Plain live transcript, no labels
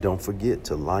Don't forget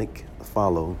to like,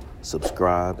 follow,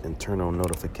 subscribe, and turn on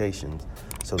notifications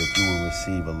so that you will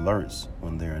receive alerts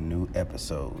when there are new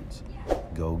episodes.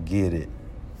 Go get it.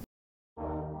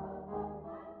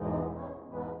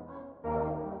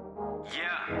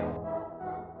 Yeah.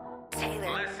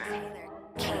 Listen,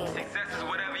 success is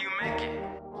whatever you make it.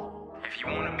 If you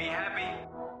want to be happy,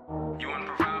 you want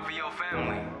to provide for your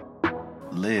family.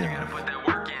 Live. You gotta put that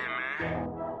work in, man.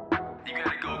 You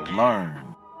gotta go get Learn. it.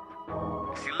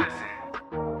 See,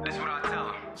 listen, this is what I tell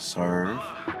them. Serve.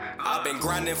 I've been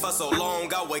grinding for so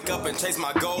long, I wake up and chase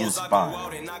my goals. Inspire. I go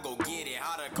out and I go get it.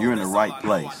 How to go, You're in the that's right all I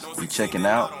know. I place. don't You're succeed checking if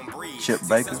I out don't breathe. Chip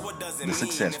Success, Baker, what does it the mean?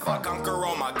 Success If I Chronicles. conquer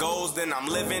all my goals, then I'm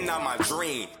living out my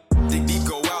dream. Dig deep,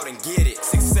 go out and get it.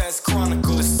 Success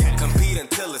Chronicles. Compete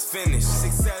until it's finished.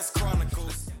 Success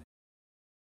Chronicles.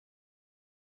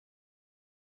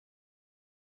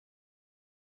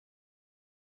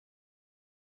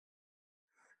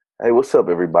 Hey, what's up,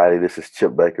 everybody? This is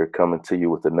Chip Baker coming to you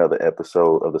with another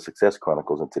episode of the Success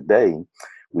Chronicles. And today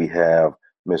we have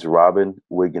Miss Robin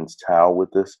Wiggins Towle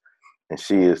with us, and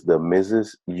she is the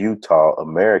Mrs. Utah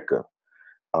America.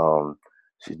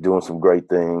 She's doing some great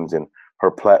things, and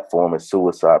her platform is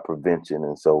suicide prevention.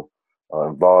 And so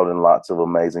involved in lots of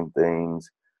amazing things,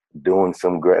 doing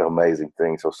some great, amazing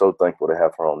things. So thankful to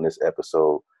have her on this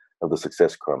episode of the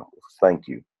Success Chronicles. Thank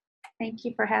you. Thank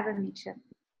you for having me, Chip.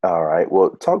 All right.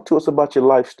 Well, talk to us about your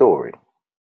life story.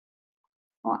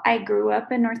 Well, I grew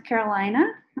up in North Carolina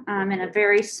in a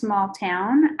very small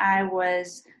town. I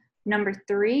was number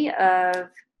 3 of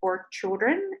 4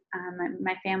 children.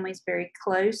 My family's very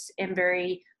close and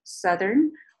very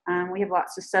Southern. We have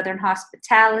lots of Southern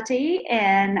hospitality,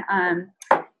 and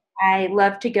I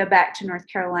love to go back to North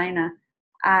Carolina.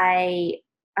 I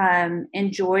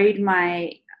enjoyed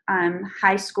my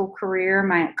high school career,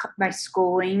 my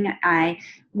schooling. I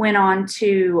went on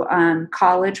to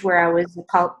college where I was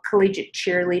a collegiate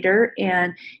cheerleader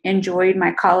and enjoyed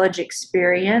my college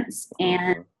experience,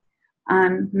 and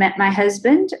met my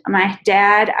husband. My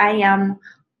dad, I am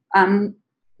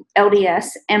LDS,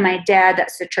 and my dad,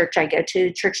 that's the church I go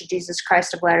to, Church of Jesus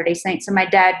Christ of Latter-day Saints. And my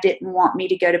dad didn't want me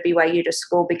to go to BYU to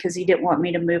school because he didn't want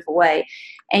me to move away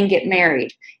and get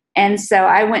married. And so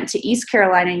I went to East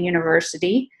Carolina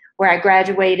University, where I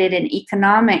graduated in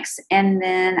economics, and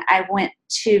then I went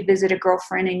to visit a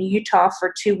girlfriend in Utah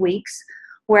for 2 weeks,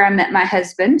 where I met my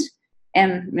husband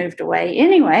and moved away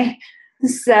anyway.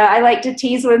 So I like to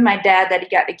tease with my dad that he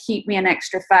got to keep me an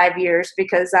extra 5 years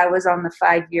because I was on the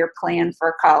 5-year plan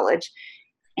for college.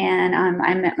 And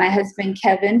I met my husband,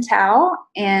 Kevin Towle,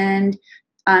 and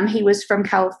he was from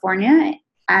California.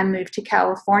 I moved to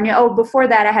California. Oh, before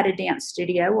that, I had a dance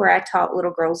studio where I taught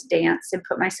little girls dance and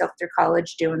put myself through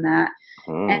college doing that.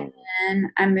 And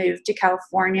then I moved to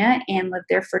California and lived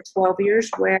there for 12 years,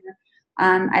 where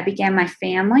I began my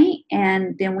family.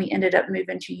 And then we ended up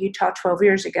moving to Utah 12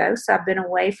 years ago. So I've been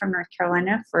away from North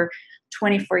Carolina for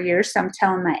 24 years. So I'm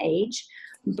telling my age.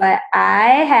 But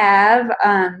I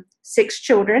have 6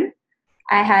 children.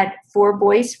 I had 4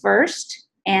 boys first,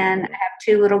 and I have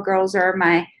 2 little girls are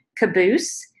my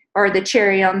caboose, or the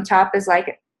cherry on top is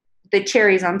like the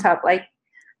cherries on top, like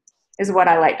is what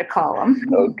I like to call them.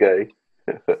 Okay.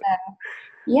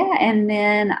 Yeah, and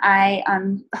then I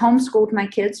homeschooled my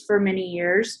kids for many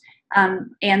years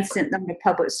and sent them to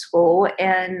public school,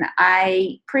 and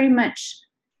I pretty much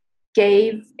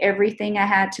gave everything I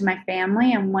had to my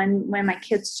family. And when my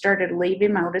kids started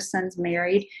leaving, my oldest son's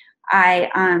married, I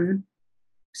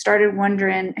started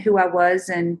wondering who I was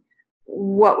and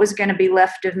what was going to be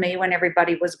left of me when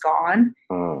everybody was gone.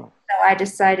 So I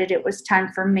decided it was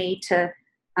time for me to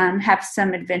have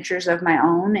some adventures of my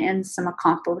own and some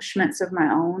accomplishments of my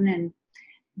own and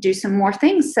do some more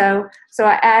things. So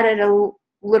I added a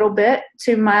little bit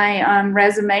to my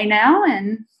resume now,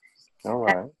 and All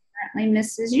right. currently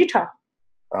Mrs. Utah.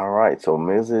 All right. So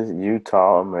Mrs.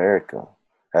 Utah America.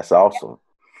 That's awesome.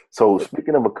 So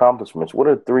speaking of accomplishments, what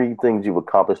are 3 things you've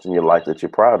accomplished in your life that you're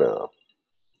proud of?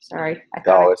 Sorry.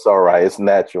 Oh, it's all right. It's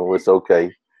natural. It's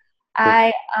okay.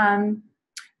 Okay.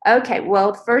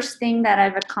 Well, the first thing that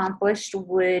I've accomplished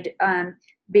would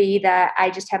be that I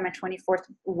just had my 24th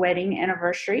wedding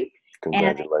anniversary.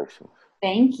 Congratulations.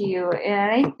 Thank you.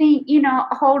 And I think,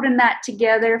 holding that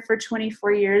together for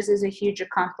 24 years is a huge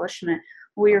accomplishment.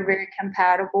 We are very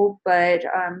compatible, but,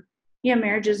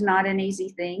 marriage is not an easy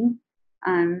thing.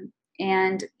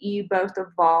 And you both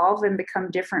evolve and become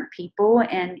different people.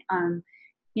 And,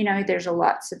 there's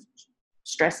lots of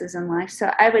stresses in life.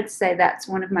 So I would say that's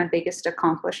one of my biggest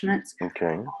accomplishments.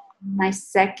 Okay. My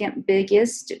second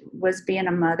biggest was being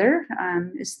a mother.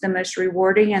 It's the most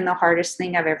rewarding and the hardest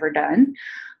thing I've ever done.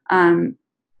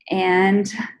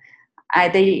 and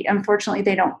they unfortunately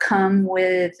they don't come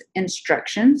with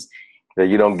instructions. Yeah,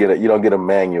 you don't get a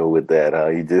manual with that, huh?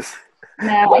 You just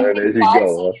No, I learn think as you God said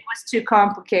go. it was too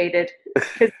complicated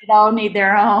because they all need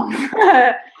their own.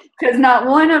 Because not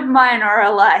one of mine are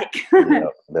alike. Yeah,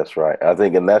 that's right. I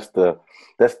think, and that's the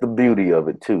beauty of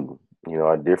it too.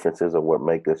 Our differences are what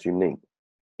make us unique.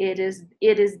 It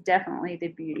is definitely the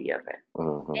beauty of it.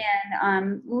 Hmm.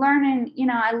 And learning,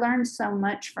 I learned so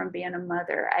much from being a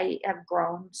mother. I have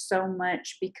grown so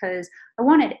much because I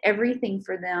wanted everything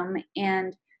for them.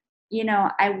 And,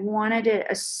 I wanted it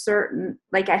a certain,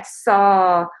 like I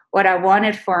saw what I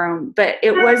wanted for them, but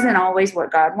it wasn't always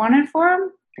what God wanted for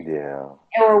them. Yeah.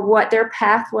 Or what their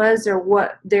path was, or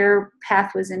what their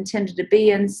path was intended to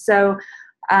be. And so,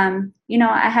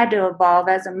 I had to evolve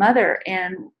as a mother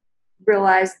and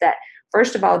realize that,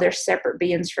 first of all, they're separate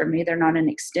beings from me. They're not an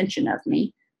extension of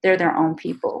me. They're their own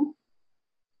people.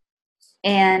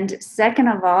 And second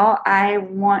of all, I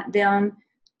want them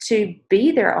to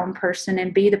be their own person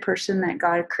and be the person that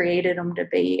God created them to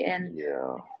be, and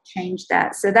change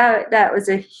that. So that was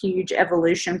a huge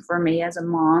evolution for me as a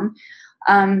mom.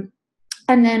 And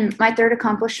then my third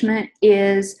accomplishment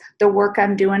is the work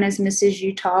I'm doing as Mrs.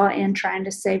 Utah in trying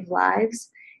to save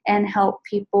lives and help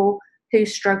people who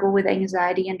struggle with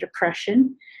anxiety and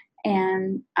depression.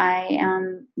 And I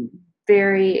am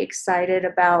very excited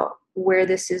about where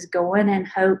this is going and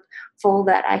hopeful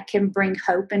that I can bring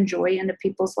hope and joy into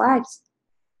people's lives.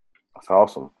 That's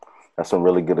awesome. That's some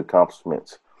really good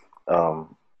accomplishments,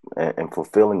 and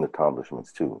fulfilling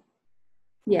accomplishments too.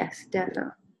 Yes,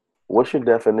 definitely. What's your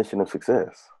definition of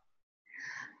success?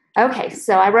 Okay,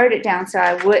 so I wrote it down so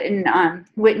I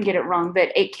wouldn't get it wrong,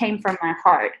 but it came from my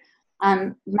heart.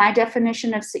 My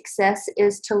definition of success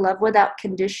is to love without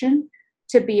condition,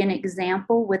 to be an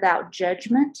example without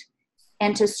judgment,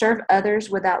 and to serve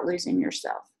others without losing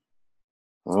yourself.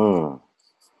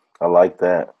 I like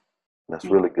that. That's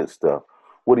really good stuff.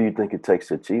 What do you think it takes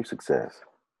to achieve success?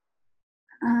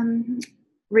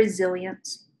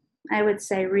 Resilience. I would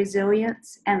say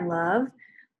resilience and love.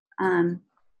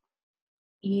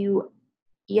 You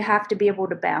have to be able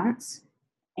to bounce,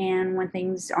 and when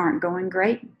things aren't going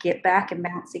great, get back and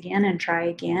bounce again and try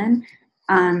again.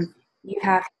 You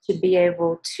have to be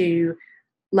able to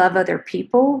love other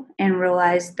people and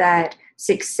realize that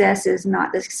success is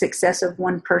not the success of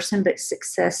one person, but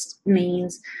success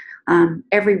means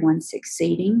everyone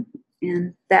succeeding,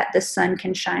 and that the sun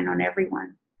can shine on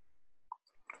everyone.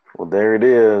 Well, there it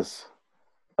is,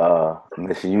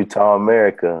 Miss Utah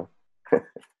America.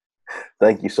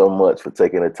 Thank you so much for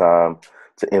taking the time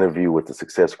to interview with the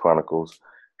Success Chronicles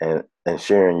and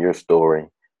sharing your story.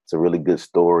 It's a really good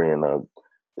story, and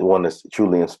one that's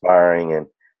truly inspiring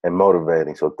and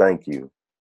motivating. So thank you.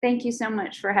 Thank you so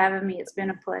much for having me. It's been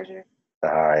a pleasure.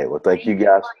 All right. Well, thank you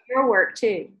guys. For your work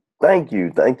too. Thank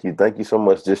you. Thank you. Thank you so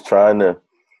much. Just trying to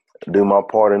do my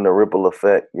part in the ripple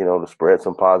effect, to spread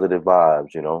some positive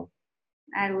vibes,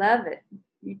 I love it.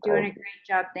 You're doing a great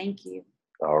job. Thank you.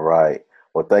 All right.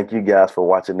 Well, thank you guys for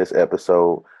watching this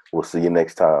episode. We'll see you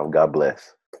next time. God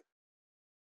bless.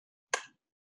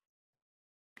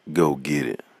 Go get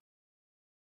it.